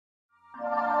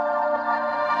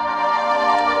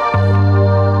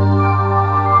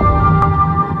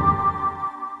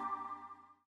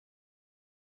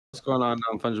going on,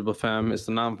 Non-Fungible Fam? It's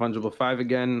the Non-Fungible 5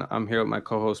 again. I'm here with my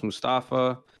co-host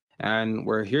Mustafa, and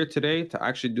we're here today to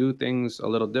actually do things a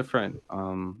little different.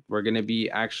 We're going to be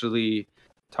actually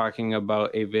talking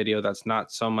about a video that's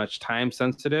not so much time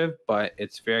sensitive, but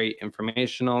it's very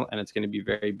informational and it's going to be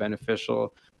very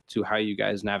beneficial to how you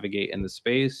guys navigate in the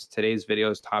space. Today's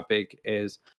video's topic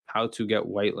is how to get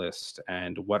whitelist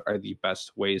and what are the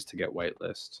best ways to get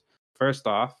whitelist. First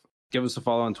off, give us a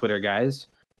follow on Twitter, guys.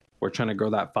 We're trying to grow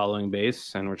that following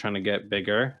base and we're trying to get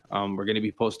bigger. We're going to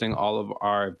be posting all of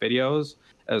our videos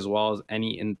as well as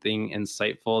anything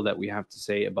insightful that we have to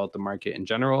say about the market in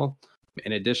general.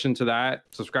 In addition to that,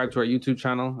 subscribe to our YouTube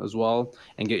channel as well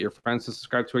and get your friends to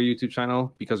subscribe to our YouTube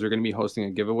channel because we're going to be hosting a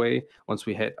giveaway once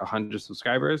we hit 100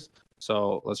 subscribers.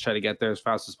 So let's try to get there as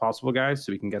fast as possible, guys,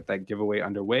 so we can get that giveaway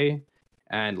underway.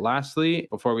 And lastly,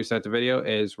 before we start the video,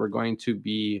 is we're going to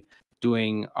be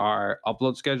doing our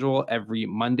upload schedule every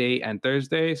Monday and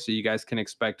Thursday, so you guys can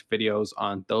expect videos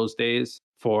on those days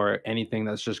for anything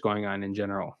that's just going on in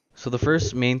general. So the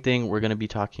first main thing we're going to be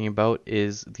talking about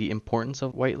is the importance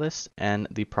of whitelist and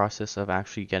the process of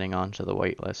actually getting onto the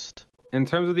whitelist. In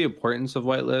terms of the importance of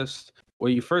whitelist,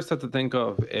 what you first have to think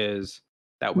of is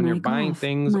that when you're buying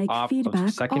things off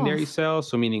of secondary sales,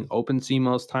 so meaning OpenSea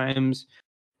most times,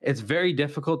 it's very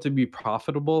difficult to be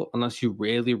profitable unless you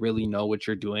really know what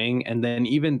you're doing. And then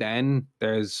even then,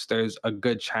 there's a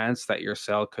good chance that your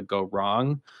sale could go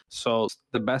wrong. So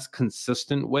the best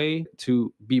consistent way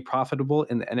to be profitable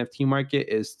in the NFT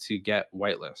market is to get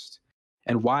whitelist.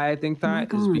 And why I think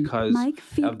that is because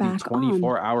of the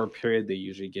 24-hour period they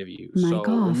usually give you. So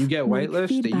when you get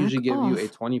whitelist, they usually give you a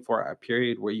 24-hour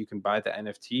period where you can buy the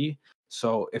NFT.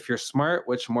 So if you're smart,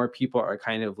 which more people are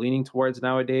kind of leaning towards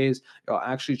nowadays, you'll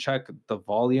actually check the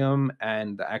volume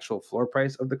and the actual floor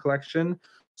price of the collection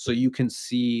so you can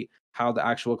see how the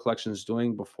actual collection is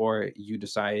doing before you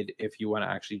decide if you want to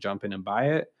actually jump in and buy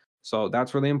it. So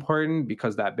that's really important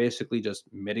because that basically just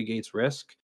mitigates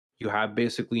risk. You have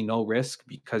basically no risk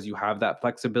because you have that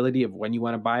flexibility of when you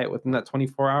want to buy it within that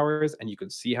 24 hours and you can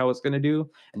see how it's going to do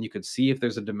and you can see if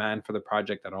there's a demand for the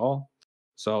project at all.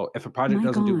 So if a project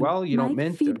doesn't do well, you don't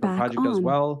mint. If a project does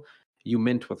well, you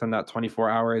mint within that 24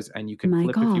 hours and you can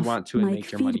flip if you want to and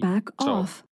make your money. So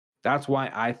that's why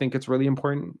I think it's really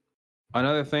important.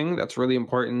 Another thing that's really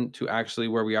important to actually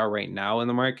where we are right now in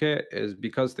the market is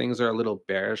because things are a little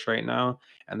bearish right now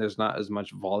and there's not as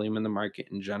much volume in the market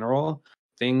in general,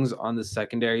 things on the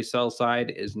secondary sell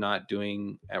side is not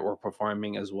doing or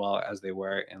performing as well as they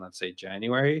were in, let's say,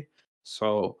 January.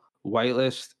 So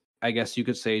whitelist, I guess you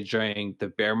could say, during the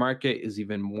bear market is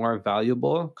even more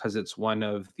valuable because it's one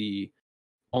of the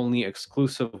only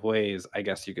exclusive ways, I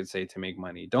guess you could say, to make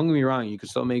money. Don't get me wrong, you can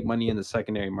still make money in the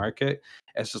secondary market.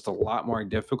 It's just a lot more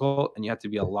difficult and you have to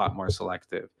be a lot more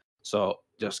selective. So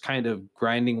just kind of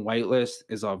grinding whitelist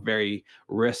is a very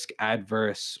risk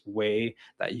adverse way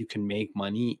that you can make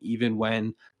money even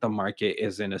when the market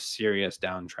is in a serious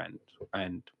downtrend.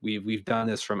 And we've done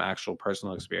this from actual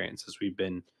personal experiences. We've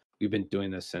been doing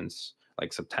this since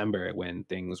like September when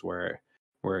things were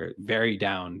very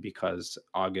down because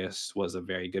August was a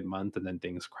very good month and then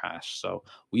things crashed. So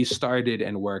we started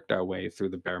and worked our way through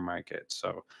the bear market.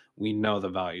 So we know the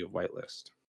value of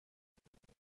whitelist.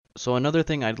 So another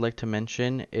thing I'd like to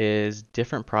mention is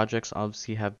different projects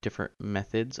obviously have different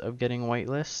methods of getting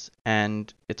whitelists,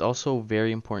 and it's also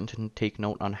very important to take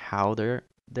note on how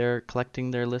they're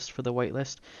collecting their list for the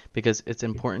whitelist because it's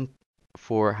important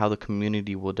for how the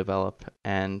community will develop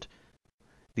and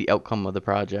the outcome of the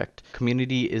project.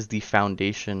 Community is the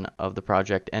foundation of the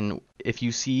project, and if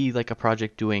you see like a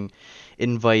project doing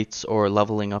invites or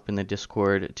leveling up in the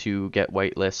Discord to get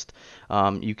whitelist,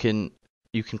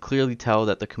 you can clearly tell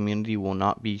that the community will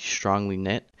not be strongly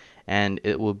knit and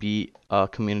it will be a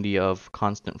community of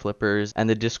constant flippers, and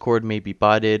the Discord may be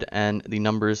botted and the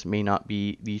numbers may not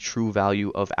be the true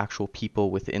value of actual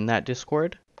people within that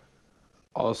Discord.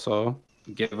 Also,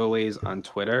 giveaways on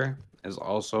Twitter is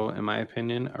also, in my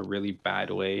opinion, a really bad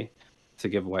way to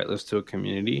give whitelist to a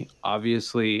community.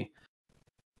 Obviously,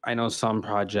 I know some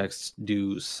projects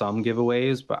do some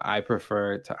giveaways, but I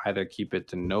prefer to either keep it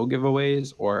to no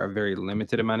giveaways or a very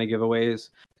limited amount of giveaways.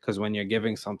 Because when you're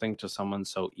giving something to someone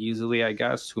so easily, I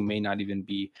guess, who may not even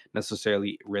be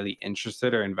necessarily really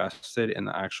interested or invested in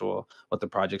the actual what the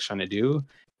project's trying to do,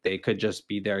 they could just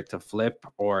be there to flip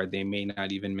or they may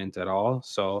not even mint at all.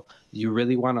 So you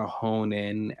really want to hone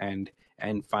in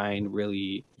and find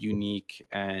really unique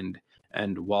and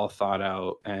well thought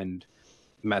out and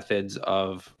methods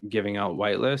of giving out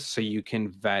whitelists, so you can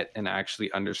vet and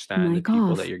actually understand the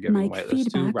people that you're giving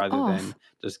whitelists to, rather than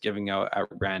just giving out at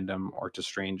random or to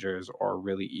strangers, or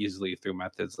really easily through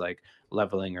methods like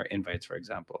leveling or invites, for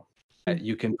example.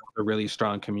 You can build a really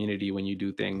strong community when you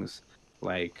do things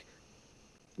like,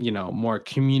 more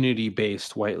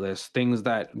community-based whitelist, things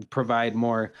that provide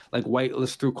more like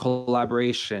whitelist through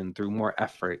collaboration, through more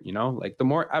effort, like the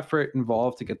more effort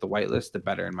involved to get the whitelist, the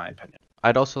better, in my opinion.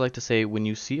 I'd also like to say, when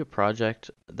you see a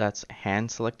project that's hand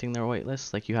selecting their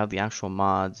whitelist, like you have the actual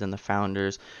mods and the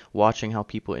founders watching how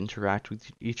people interact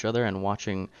with each other and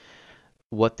watching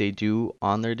what they do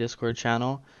on their Discord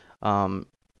channel,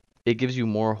 it gives you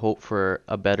more hope for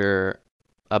a better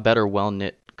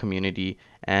well-knit community.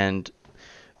 And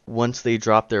once they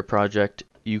drop their project,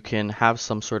 you can have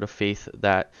some sort of faith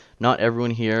that not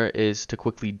everyone here is to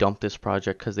quickly dump this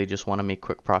project because they just want to make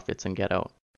quick profits and get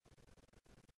out.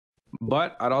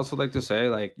 But I'd also like to say,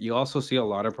 like, you also see a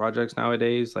lot of projects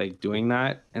nowadays like doing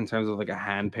that in terms of like a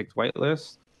hand-picked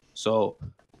whitelist. So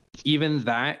even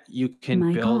that, you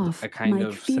can build a kind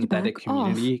of synthetic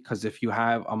community, because if you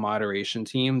have a moderation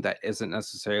team that isn't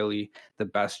necessarily the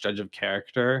best judge of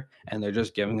character and they're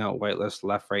just giving out whitelists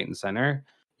left, right, and center,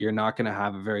 you're not going to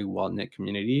have a very well-knit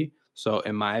community. So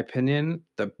in my opinion,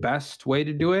 the best way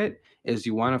to do it is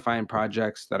you want to find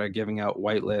projects that are giving out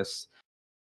whitelists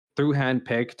through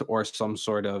handpicked or some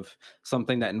sort of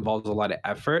something that involves a lot of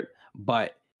effort,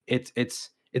 but it's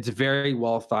very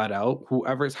well thought out.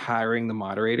 Whoever's hiring the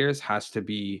moderators has to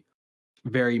be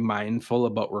very mindful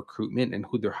about recruitment and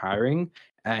who they're hiring,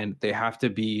 and they have to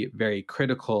be very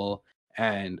critical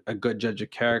and a good judge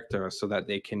of character, so that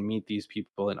they can meet these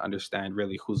people and understand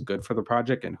really who's good for the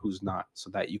project and who's not, so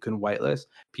that you can whitelist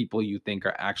people you think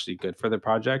are actually good for the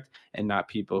project, and not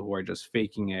people who are just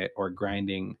faking it or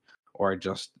grinding or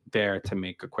just there to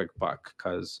make a quick buck.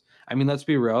 Because I mean, let's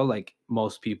be real, like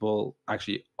most people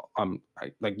actually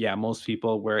most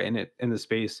people were in it in the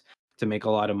space to make a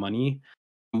lot of money.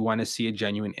 We want to see a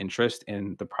genuine interest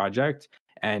in the project,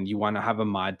 and you want to have a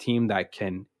mod team that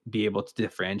can be able to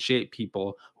differentiate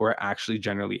people who are actually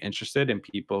generally interested and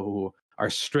people who are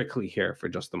strictly here for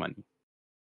just the money.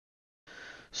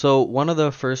 So one of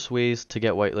the first ways to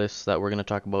get whitelists that we're going to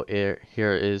talk about here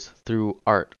is through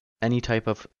art. Any type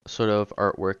of sort of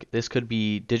artwork. This could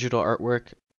be digital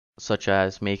artwork, such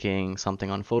as making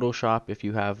something on Photoshop if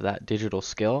you have that digital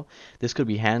skill. This could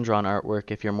be hand-drawn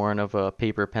artwork if you're more of a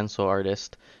paper pencil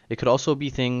artist. It could also be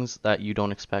things that you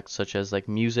don't expect, such as like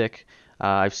music.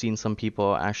 I've seen some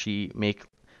people actually make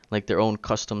like their own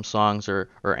custom songs or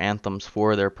anthems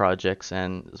for their projects,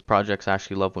 and projects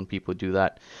actually love when people do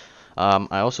that.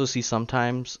 I also see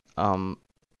sometimes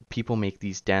people make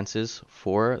these dances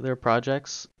for their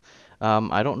projects.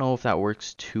 I don't know if that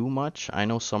works too much. I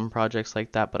know some projects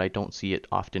like that, but I don't see it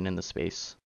often in the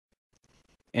space.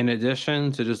 In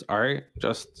addition to just art,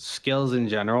 just skills in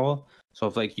general. So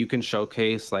if like you can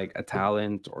showcase like a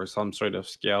talent or some sort of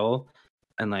skill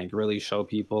and like really show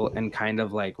people and kind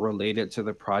of like relate it to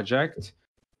the project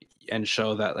and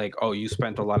show that like, oh, you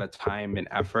spent a lot of time and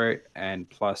effort, and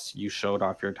plus you showed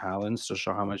off your talents to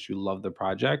show how much you love the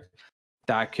project,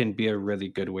 that can be a really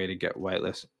good way to get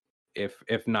whitelist.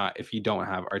 If not, if you don't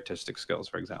have artistic skills,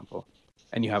 for example,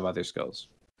 and you have other skills.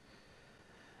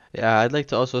 Yeah, I'd like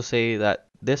to also say that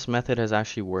this method has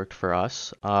actually worked for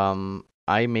us.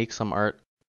 I make some art.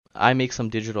 I make some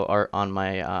digital art on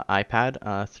my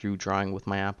iPad through drawing with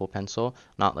my Apple Pencil,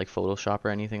 not like Photoshop or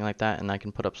anything like that, and I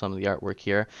can put up some of the artwork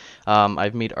here.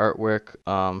 I've made artwork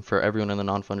for everyone in the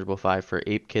Non-Fungible 5 for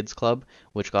Ape Kids Club,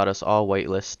 which got us all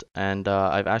whitelist, and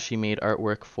I've actually made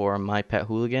artwork for My Pet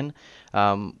Hooligan,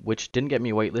 which didn't get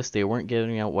me whitelist. They weren't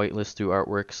getting out whitelist through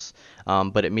artworks,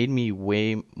 but it made me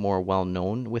way more well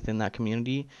known within that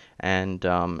community. And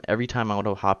every time I would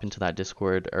hop into that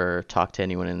Discord or talk to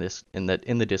anyone in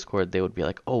the Discord, they would be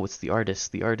like, "Oh, it's the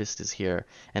artist. The artist is here,"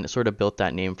 and it sort of built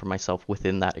that name for myself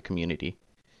within that community.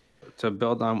 To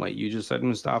build on what you just said,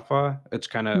 Mustafa, it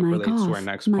kind of relates to our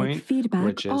next point,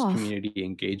 which is community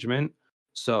engagement.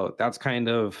 So that's kind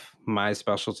of my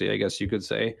specialty, I guess you could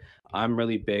say. I'm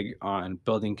really big on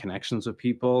building connections with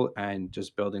people and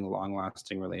just building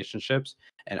long-lasting relationships,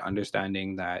 and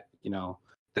understanding that,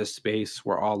 this space,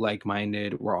 we're all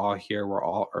like-minded, we're all here, we're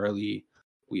all early,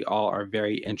 we all are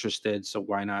very interested. So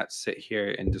why not sit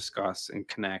here and discuss and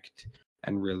connect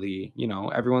and really,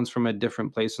 everyone's from a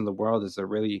different place in the world. It's a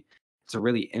really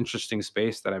interesting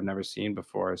space that I've never seen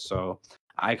before. So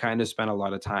I kind of spent a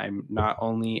lot of time, not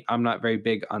only, I'm not very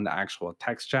big on the actual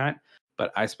text chat,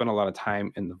 but I spent a lot of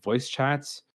time in the voice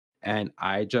chats. And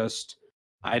I just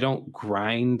I don't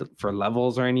grind for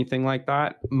levels or anything like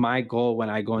that. My goal when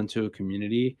I go into a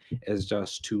community is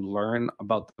just to learn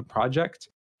about the project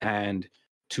and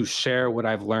to share what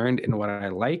I've learned and what I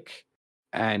like,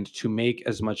 and to make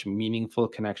as much meaningful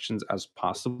connections as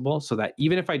possible, so that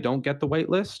even if I don't get the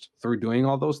whitelist through doing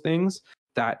all those things,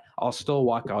 that I'll still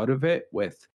walk out of it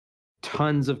with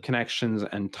tons of connections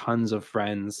and tons of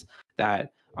friends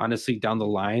that honestly down the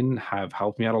line have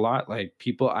helped me out a lot. Like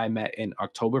people I met in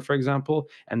October, for example,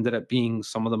 ended up being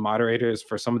some of the moderators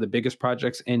for some of the biggest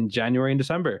projects in January and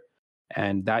December.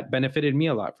 And that benefited me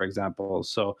a lot, for example.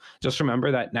 So just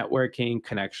remember that networking,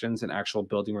 connections, and actual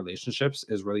building relationships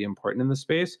is really important in the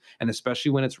space. And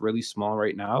especially when it's really small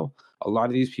right now, a lot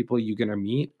of these people you're going to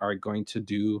meet are going to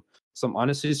do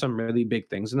honestly, some really big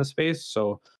things in the space.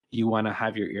 So you want to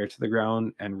have your ear to the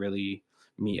ground and really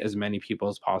meet as many people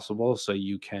as possible, so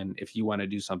you can, if you want to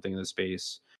do something in the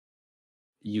space,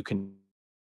 you can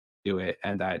do it,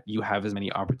 and that you have as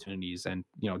many opportunities and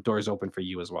doors open for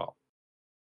you as well.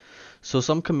 So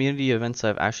some community events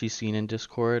I've actually seen in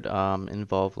Discord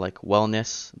involve like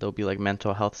wellness. There'll be like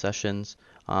mental health sessions.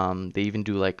 They even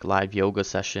do like live yoga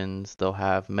sessions. They'll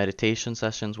have meditation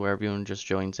sessions where everyone just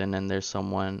joins in and there's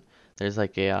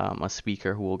like a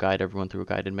speaker who will guide everyone through a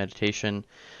guided meditation.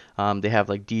 They have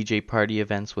like DJ party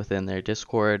events within their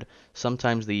Discord.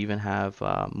 Sometimes they even have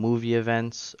movie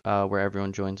events where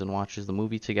everyone joins and watches the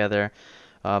movie together.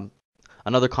 Um,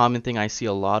 Another common thing I see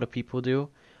a lot of people do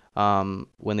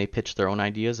when they pitch their own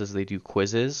ideas is they do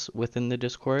quizzes within the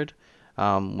Discord,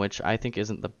 which I think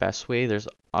isn't the best way. There's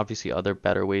obviously other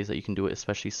better ways that you can do it,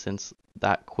 especially since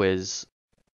that quiz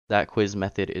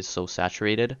method is so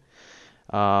saturated.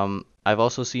 I've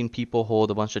also seen people hold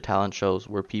a bunch of talent shows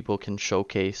where people can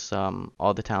showcase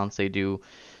all the talents they do.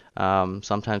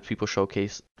 Sometimes people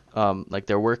showcase like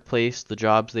their workplace, the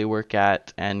jobs they work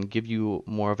at, and give you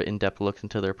more of an in-depth look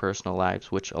into their personal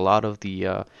lives, which a lot of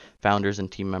the founders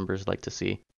and team members like to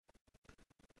see.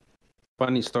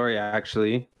 Funny story,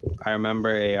 actually. I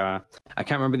remember I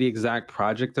can't remember the exact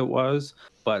project it was,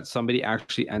 but somebody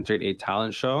actually entered a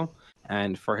talent show,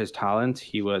 and for his talent,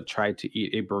 he would try to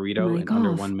eat a burrito in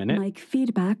under 1 minute. Mic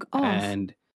feedback off.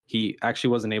 And he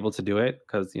actually wasn't able to do it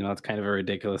because, it's kind of a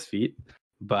ridiculous feat.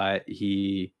 But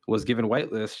he was given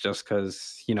whitelist just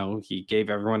because, he gave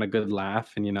everyone a good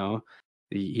laugh, and,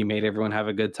 he made everyone have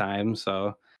a good time.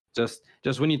 So just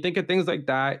when you think of things like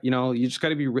that, you just got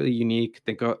to be really unique,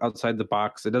 think outside the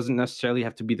box. It doesn't necessarily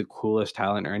have to be the coolest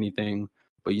talent or anything,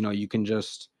 but you can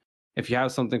just, if you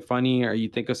have something funny or you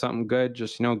think of something good,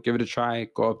 just give it a try,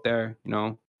 go up there.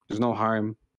 There's no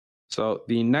harm. So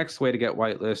the next way to get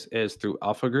whitelist is through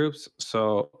alpha groups.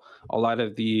 So a lot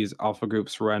of these alpha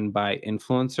groups run by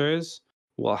influencers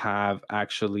will have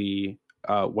actually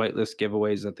whitelist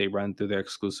giveaways that they run through their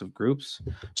exclusive groups.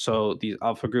 So these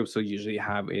alpha groups will usually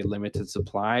have a limited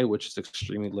supply, which is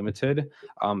extremely limited.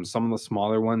 Some of the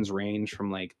smaller ones range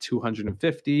from like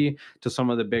 250 to some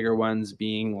of the bigger ones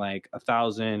being like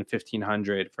 1,000,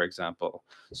 1,500, for example.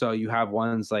 So you have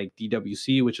ones like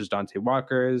DWC, which is Dante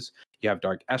Walker's. You have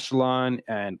Dark Echelon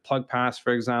and Plug Pass,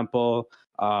 for example.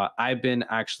 I've been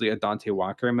actually a Dante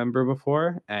Walker member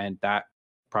before, and that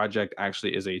project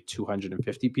actually is a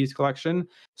 250 piece collection.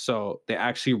 So they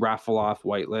actually raffle off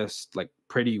whitelist, like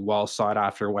pretty well sought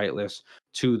after whitelist,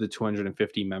 to the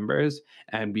 250 members.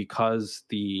 And because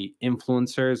the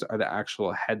influencers are the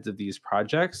actual heads of these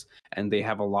projects and they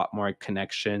have a lot more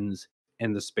connections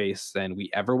in the space than we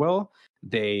ever will,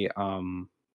 they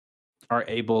are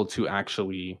able to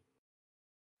actually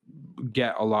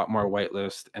get a lot more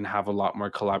whitelist and have a lot more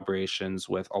collaborations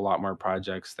with a lot more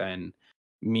projects than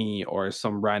me or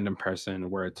some random person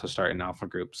were to start an alpha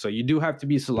group. So you do have to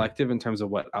be selective in terms of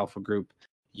what alpha group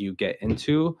you get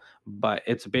into, but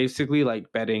it's basically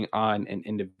like betting on an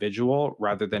individual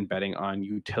rather than betting on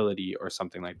utility or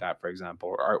something like that, for example,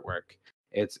 or artwork.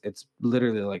 It's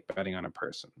literally like betting on a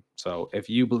person. So if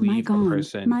you believe a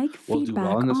person will do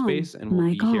well in the space and will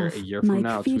be here a year from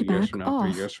now, 2 years from now,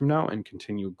 3 years from now, and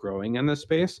continue growing in this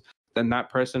space, then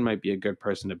that person might be a good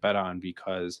person to bet on,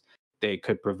 because they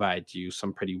could provide you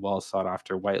some pretty well sought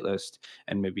after whitelist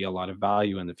and maybe a lot of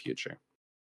value in the future.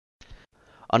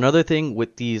 Another thing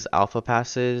with these alpha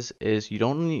passes is you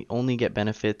don't only get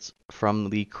benefits from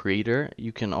the creator,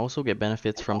 you can also get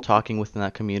benefits from talking within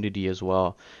that community as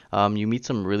well. You meet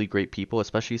some really great people,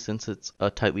 especially since it's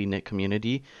a tightly knit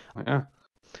community. Yeah.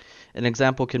 An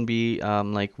example can be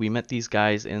like we met these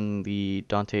guys in the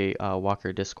Dante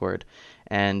Walker Discord,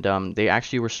 and they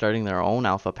actually were starting their own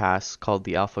alpha pass called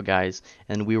the Alpha Guys,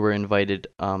 and we were invited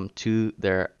to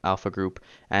their alpha group,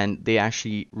 and they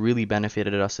actually really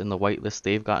benefited us in the whitelist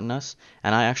they've gotten us.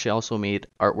 And I actually also made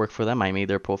artwork for them. I made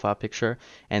their profile picture,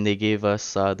 and they gave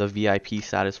us the VIP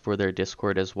status for their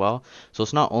Discord as well. So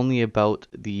it's not only about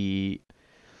the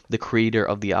creator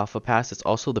of the Alpha Pass, it's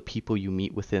also the people you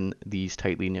meet within these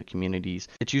tightly knit communities.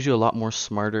 It's usually a lot more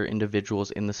smarter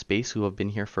individuals in the space who have been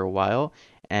here for a while,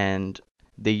 and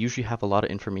they usually have a lot of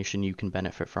information you can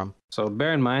benefit from. So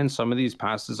bear in mind, some of these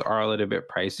passes are a little bit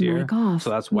pricier. So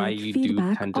that's why you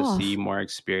do tend to see more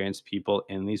experienced people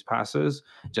in these passes,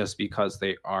 just because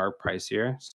they are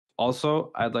pricier.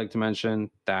 Also, I'd like to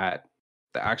mention that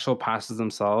the actual passes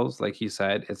themselves, like he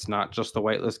said, it's not just the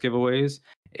whitelist giveaways,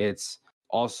 it's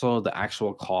also the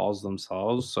actual calls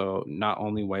themselves. So not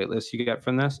only whitelist you get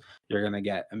from this, you're going to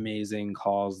get amazing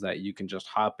calls that you can just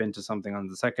hop into something on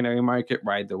the secondary market,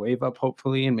 ride the wave up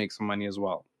hopefully, and make some money as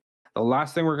well. The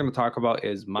last thing we're going to talk about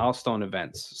is milestone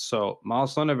events. So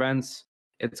milestone events,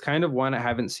 it's kind of one I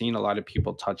haven't seen a lot of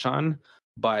people touch on,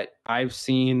 but I've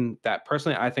seen that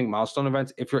personally. I think milestone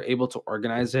events, if you're able to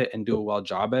organize it and do a well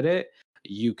job at it,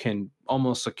 you can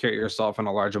almost secure yourself in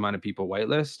a large amount of people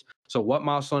whitelist. So what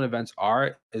milestone events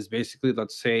are is basically,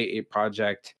 let's say a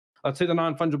project, let's say the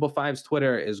non-fungible fives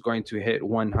Twitter is going to hit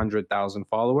 100,000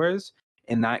 followers.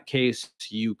 In that case,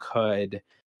 you could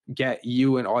get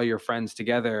you and all your friends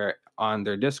together on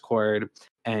their Discord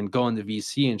and go in the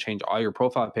VC and change all your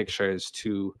profile pictures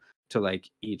to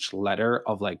like each letter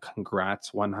of like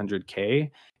congrats 100K.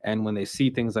 And when they see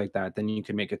things like that, then you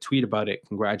can make a tweet about it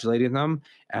congratulating them,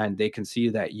 and they can see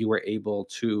that you were able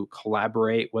to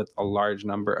collaborate with a large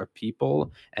number of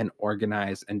people and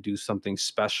organize and do something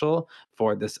special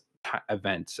for this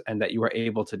event, and that you were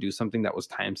able to do something that was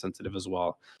time sensitive as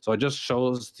well. So it just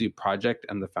shows the project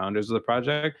and the founders of the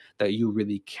project that you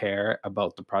really care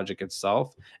about the project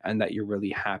itself, and that you're really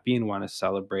happy and want to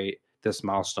celebrate this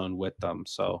milestone with them.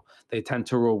 So they tend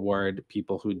to reward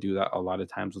people who do that a lot of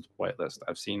times with whitelist.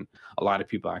 I've seen a lot of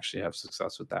people actually have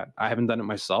success with that. I haven't done it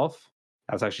myself.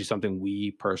 That's actually something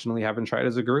we personally haven't tried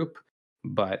as a group,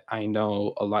 but I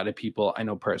know a lot of people I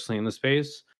know personally in the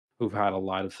space who've had a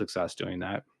lot of success doing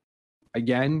that.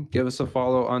 Again, give us a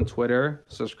follow on Twitter,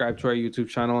 subscribe to our YouTube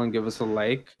channel, and give us a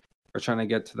like. We're trying to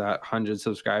get to that 100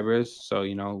 subscribers, so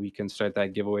we can start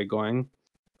that giveaway going.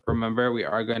 Remember, we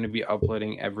are going to be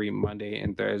uploading every Monday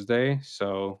and Thursday,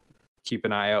 so keep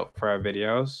an eye out for our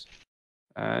videos.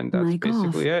 And that's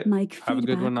basically it. Have a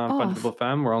good one, non-fungible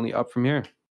fam. We're only up from here.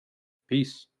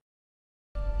 Peace.